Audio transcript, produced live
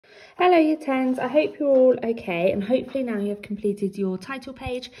Hello Year 10s, I hope you're all okay and hopefully now you have completed your title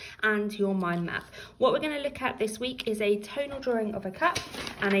page and your mind map. What we're going to look at this week is a tonal drawing of a cup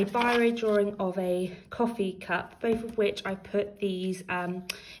and a biro drawing of a coffee cup, both of which I put these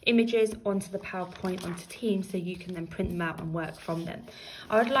images onto the PowerPoint onto Teams so you can then print them out and work from them.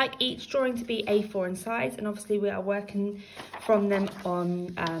 I would like each drawing to be A4 in size, and obviously we are working from them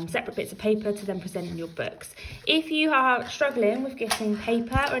on separate bits of paper to then present in your books. If you are struggling with getting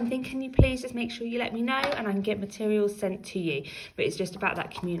paper or anything, can you please just make sure you let me know and I can get materials sent to you, but it's just about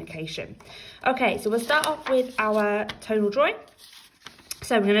that communication. Okay, so we'll start off with our tonal drawing.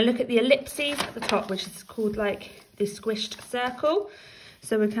 So we're going to look at the ellipses at the top, which is called like the squished circle.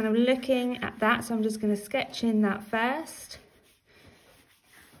 So we're kind of looking at that, so I'm just going to sketch in that first.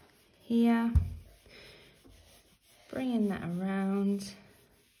 Here, bringing that around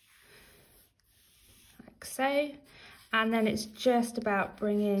like so, and then it's just about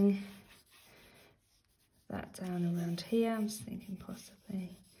bringing that down around here. I'm just thinking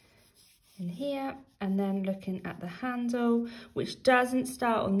possibly in here, and then looking at the handle, which doesn't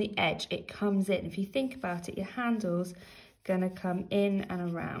start on the edge, it comes in. If you think about it, your handle's gonna come in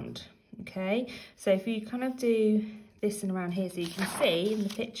and around. Okay, so if you kind of do this and around here, so you can see in the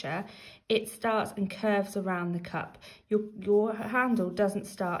picture it starts and curves around the cup. Your handle doesn't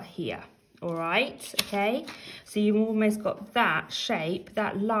start here. All right, okay, so you've almost got that shape.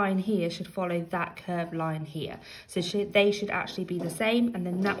 That line here should follow that curved line here, so they should actually be the same, and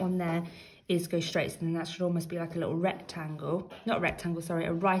then that one there is go straight, so then that should almost be like a little rectangle, not a rectangle, sorry,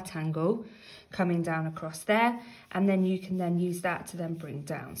 a right angle coming down across there, and then you can then use that to then bring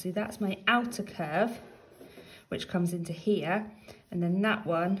down. So that's my outer curve, which comes into here, and then that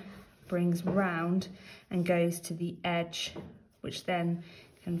one brings round and goes to the edge, which then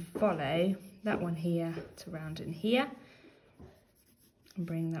can follow that one here to round in here, and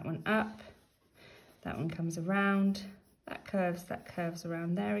bring that one up. That one comes around, that curves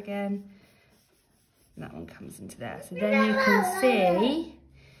around there again, and that one comes into there. So then you can see,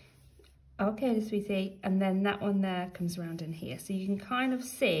 okay, sweetie, and then that one there comes around in here. So you can kind of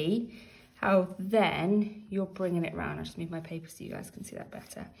see how then you're bringing it round. I'll just move my paper so you guys can see that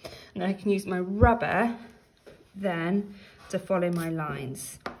better. And I can use my rubber then to follow my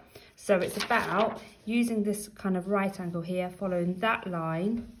lines. So it's about using this kind of right angle here, following that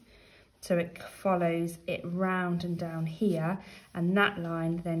line, so it follows it round and down here, and that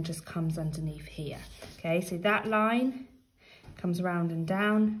line then just comes underneath here. Okay, so that line comes round and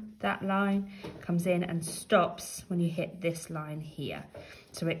down, that line comes in and stops when you hit this line here.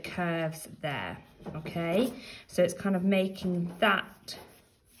 So it curves there, okay? So it's kind of making that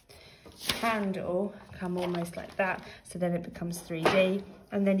handle come almost like that, so then it becomes 3D,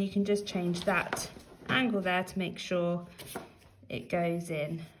 and then you can just change that angle there to make sure it goes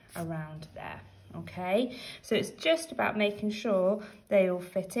in around there. Okay, so it's just about making sure they all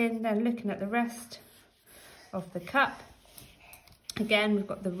fit in. Then looking at the rest of the cup, again we've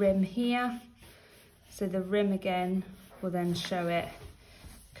got the rim here, so the rim again will then show it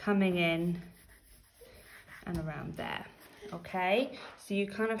coming in and around there. Okay, so you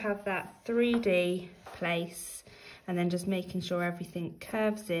kind of have that 3D place, and then just making sure everything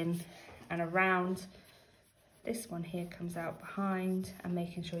curves in and around. This one here comes out behind, and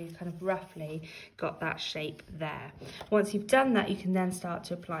making sure you kind of roughly got that shape there. Once you've done that, you can then start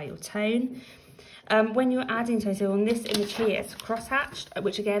to apply your tone. When you're adding tone, so on this image here, it's cross-hatched,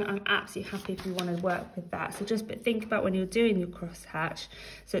 which again, I'm absolutely happy if you want to work with that. So just think about when you're doing your cross-hatch,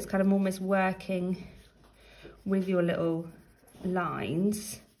 so it's kind of almost working with your little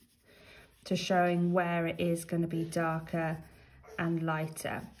lines to showing where it is going to be darker and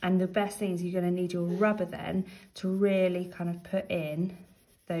lighter. And the best thing is you're going to need your rubber then to really kind of put in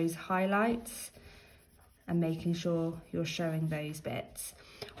those highlights and making sure you're showing those bits.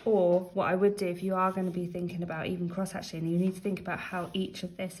 Or what I would do, if you are going to be thinking about even cross-hatching, you need to think about how each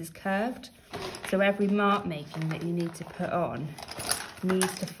of this is curved. So every mark making that you need to put on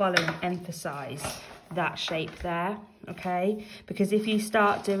needs to follow and emphasize that shape there, okay? Because if you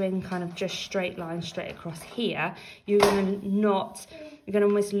start doing kind of just straight lines straight across here, you're going to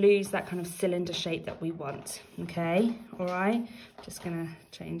almost lose that kind of cylinder shape that we want, okay? All right, just going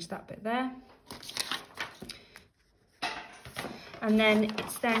to change that bit there. And then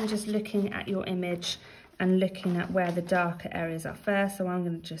it's then just looking at your image and looking at where the darker areas are first. So I'm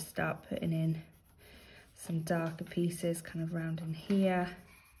going to just start putting in some darker pieces kind of round in here,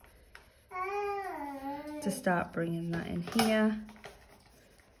 to start bringing that in here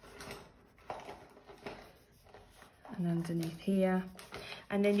and underneath here,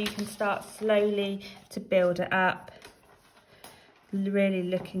 and then you can start slowly to build it up really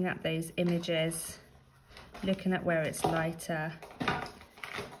looking at those images, looking at where it's lighter.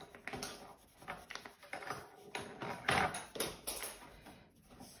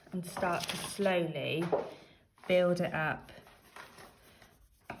 And start to slowly build it up.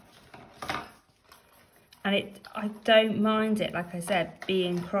 And I don't mind it, like I said,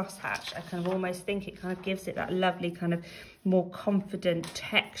 being crosshatched. I kind of almost think it kind of gives it that lovely kind of more confident,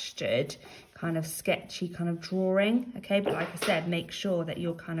 textured, kind of sketchy kind of drawing, okay? But like I said, make sure that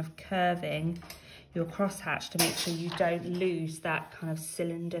you're kind of curving your crosshatch to make sure you don't lose that kind of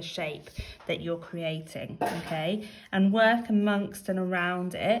cylinder shape that you're creating, okay? And work amongst and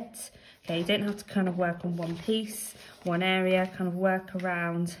around it, okay? You don't have to kind of work on one piece, one area, kind of work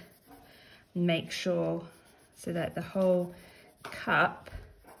around and make sure so that the whole cup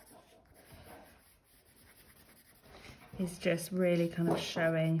is just really kind of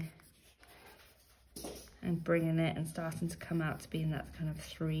showing and bringing it and starting to come out to be in that kind of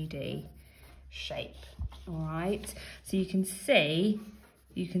 3D shape. All right, so you can see,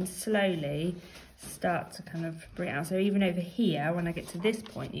 you can slowly start to kind of bring it out. So even over here, when I get to this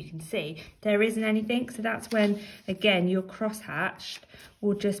point, you can see there isn't anything. So that's when, again, your crosshatched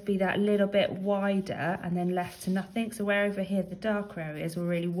will just be that little bit wider and then left to nothing. So where over here, the darker areas, we're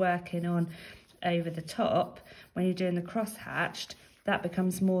really working on over the top. When you're doing the crosshatched, that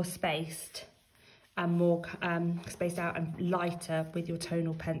becomes more spaced and more spaced out and lighter with your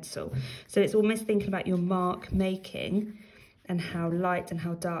tonal pencil. So it's almost thinking about your mark making and how light and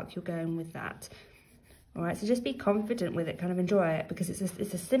how dark you're going with that. All right, so just be confident with it, kind of enjoy it, because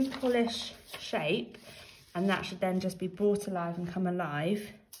it's a simple-ish shape, and that should then just be brought alive and come alive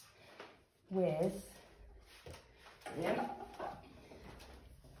with,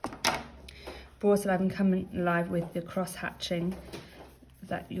 brought alive and come alive with the cross hatching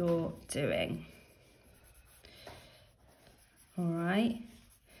that you're doing. All right,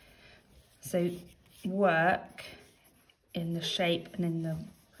 so work in the shape and in the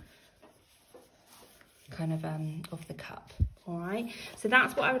kind of the cup. All right, so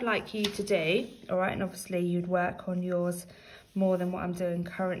that's what I would like you to do. All right, and obviously you'd work on yours more than what I'm doing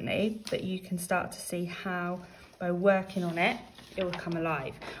currently, but you can start to see how by working on it, it will come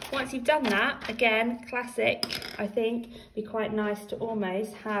alive. Once you've done that, again, classic, I think, be quite nice to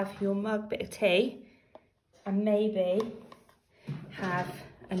almost have your mug bit of tea and maybe have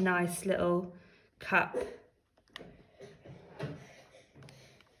a nice little cup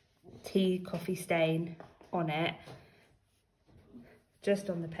tea coffee stain on it, just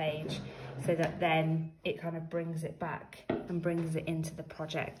on the page, so that then it kind of brings it back and brings it into the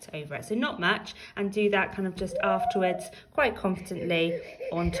project over it. So not much, and do that kind of just afterwards quite confidently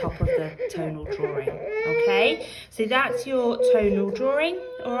on top of the tonal drawing. Okay, so that's your tonal drawing.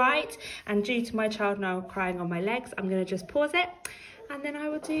 All right, and due to my child now crying on my legs, I'm going to just pause it and then I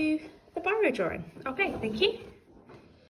will do the biro drawing. Okay, thank you.